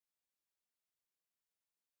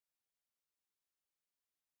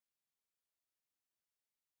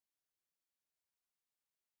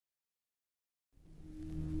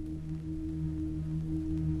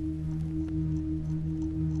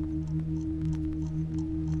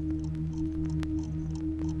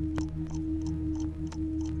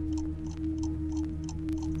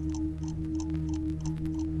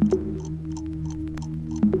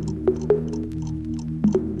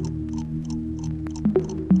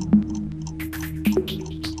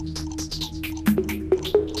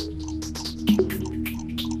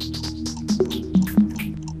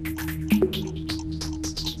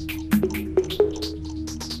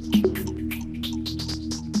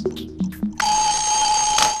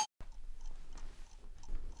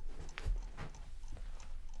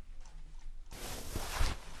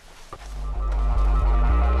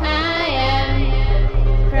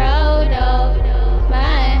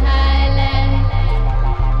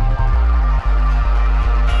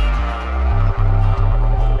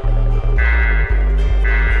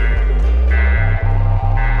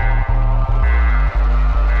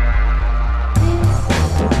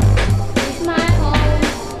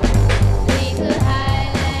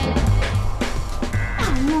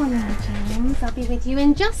You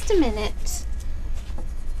in just a minute.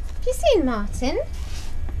 Have you seen Martin?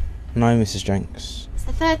 No, Mrs. Jenks. It's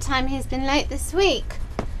the third time he's been late this week.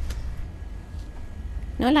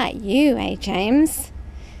 Not like you, eh, James?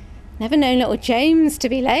 Never known little James to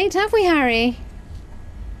be late, have we, Harry?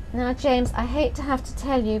 Now, James, I hate to have to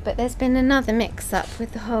tell you, but there's been another mix-up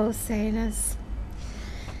with the wholesalers.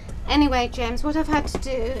 Anyway, James, what I've had to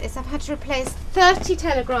do is I've had to replace 30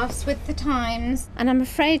 telegraphs with the Times. And I'm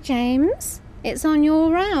afraid, James, it's on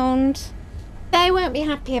your round. They won't be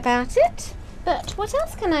happy about it, but what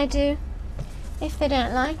else can I do? If they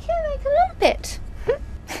don't like it, they can lump it.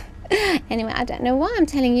 Anyway, I don't know why I'm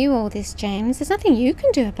telling you all this, James. There's nothing you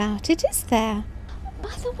can do about it, is there?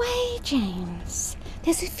 By the way, James,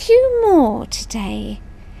 there's a few more today.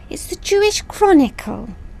 It's the Jewish Chronicle.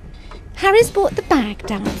 Harry's brought the bag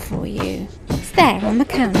down for you. It's there on the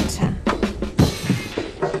counter.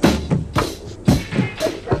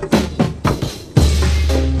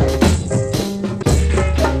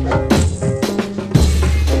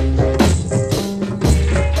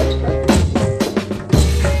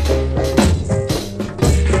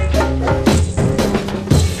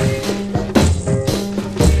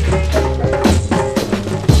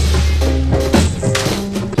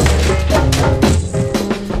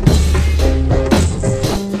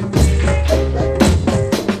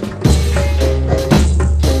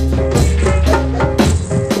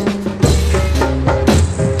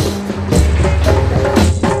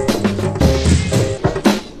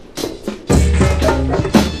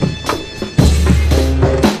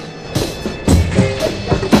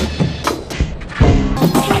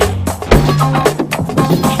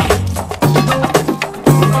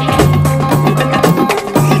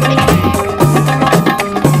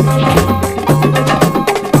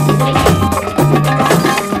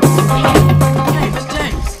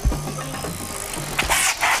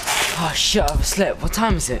 Shut up, I slept. What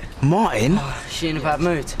time is it? Martin? Oh, she in a bad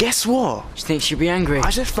mood. Guess what? She thinks she'll be angry. I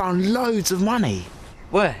just found loads of money.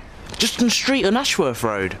 Where? Just on the street on Ashworth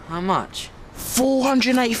Road. How much?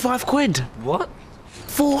 485 quid. What?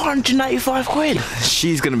 485 quid.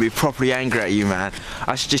 She's gonna be properly angry at you, man.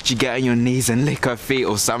 I suggest you get on your knees and lick her feet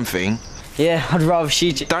or something. Yeah, I'd rather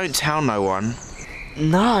she Don't tell no one.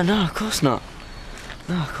 No, of course not.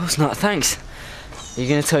 No, of course not. Thanks. Are you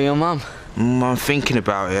gonna tell your mum? I'm thinking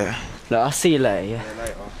about it. Look, I'll see you later, yeah? Yeah,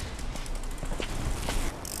 later.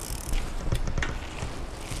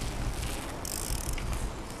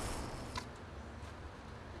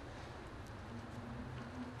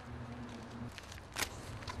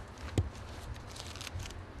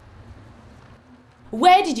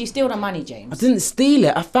 Where did you steal the money, James? I didn't steal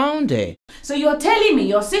it, I found it. So you're telling me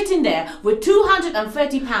you're sitting there with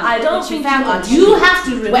 £230? I don't think you have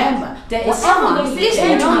to remember there is someone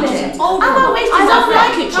sitting on there.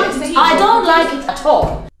 I don't like it at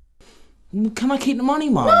all. Can I keep the money,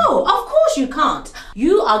 Mum? No, of course you can't.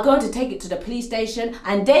 You are going to take it to the police station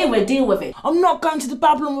and they will deal with it. I'm not going to the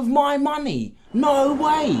Babylon with my money. No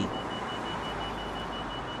way.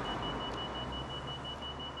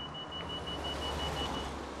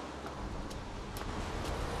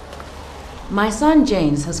 My son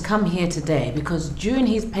James has come here today because during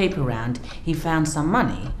his paper round he found some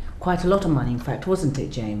money. Quite a lot of money, in fact, wasn't it,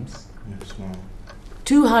 James? Yes, Mum.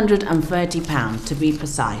 £230 to be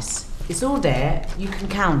precise. It's all there, you can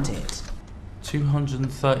count it.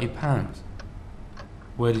 £230?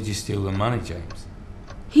 Where did you steal the money, James?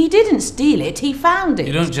 He didn't steal it, he found it.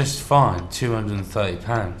 You don't just find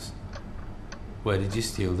 £230. Where did you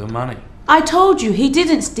steal the money? I told you, he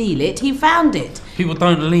didn't steal it, he found it. People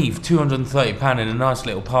don't leave £230 in a nice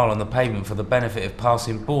little pile on the pavement for the benefit of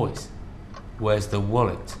passing boys. Where's the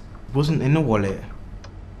wallet? It wasn't in the wallet.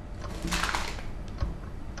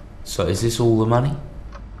 So is this all the money?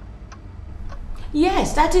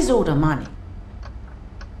 Yes, that is all the money.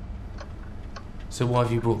 So why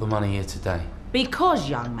have you brought the money here today? Because,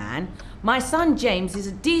 young man, My son James is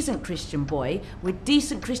a decent Christian boy with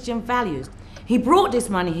decent Christian values. He brought this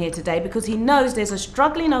money here today because he knows there's a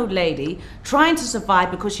struggling old lady trying to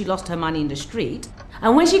survive because she lost her money in the street.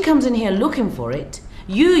 And when she comes in here looking for it,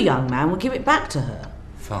 you, young man, will give it back to her.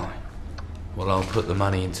 Fine. Well, I'll put the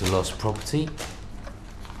money into lost property.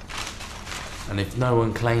 And if no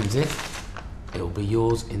one claims it, it'll be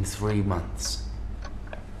yours in 3 months.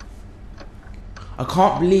 I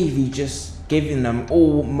can't believe you just giving them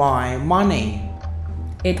all my money.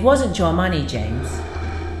 It wasn't your money, James.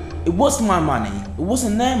 It was my money. It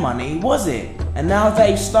wasn't their money, was it? And now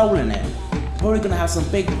they've stolen it. We're gonna have some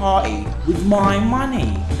big party with my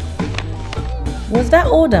money. Was that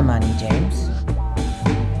all the money, James?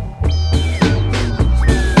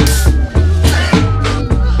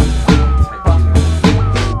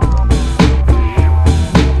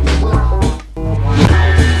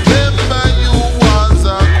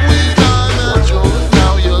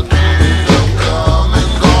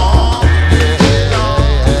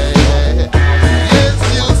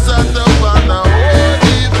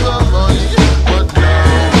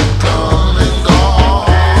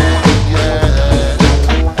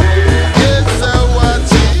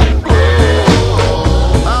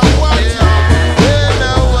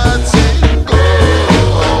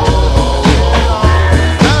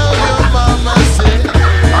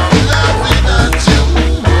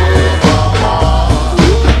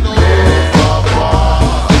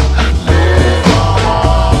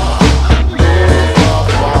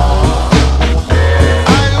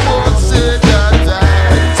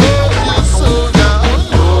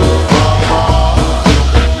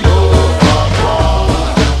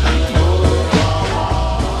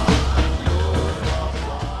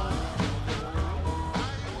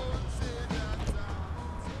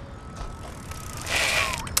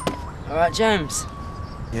 Alright, James.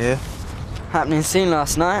 Yeah? Happening scene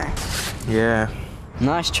last night. Yeah.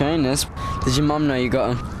 Nice trainers. Did your mum know you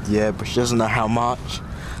got them? Yeah, but she doesn't know how much.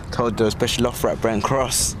 Told her a special offer at Brent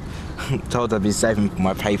Cross. Told her I'd been saving for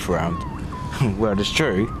my paper round. Well, it's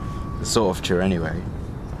true. It's sort of true anyway.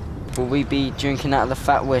 Will we be drinking out of the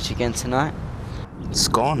fat wedge again tonight? It's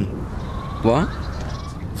gone. What?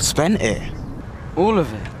 Spent it. All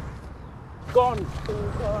of it? Gone.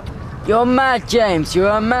 You're mad, James. You're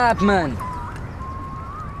a madman.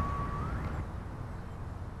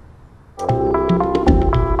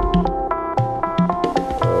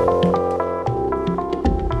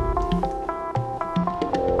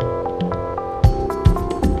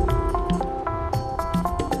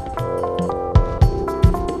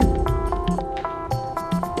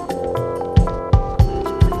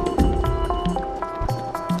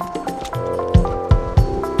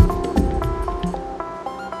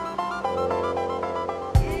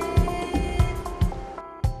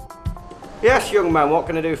 Yes, young man, what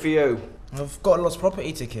can I do for you? I've got a lost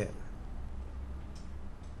property ticket.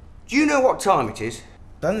 Do you know what time it is?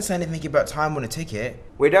 Doesn't say anything about time on a ticket.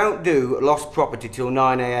 We don't do lost property till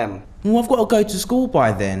 9 AM. Well, I've got to go to school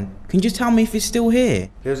by then. Can you just tell me if it's still here?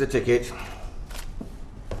 Here's the ticket.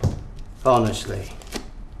 Honestly.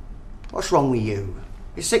 What's wrong with you?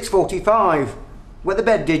 It's 6:45. Went to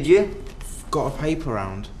bed, did you? Got a paper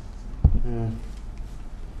round.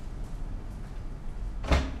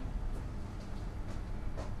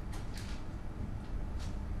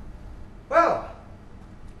 Well,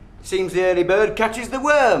 seems the early bird catches the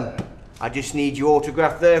worm. I just need your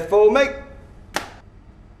autograph there for me.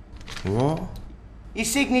 What? Your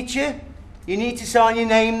signature. You need to sign your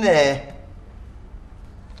name there.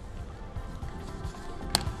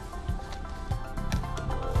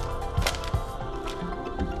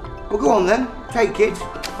 Well, go on then. Take it.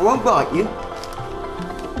 I won't bite you.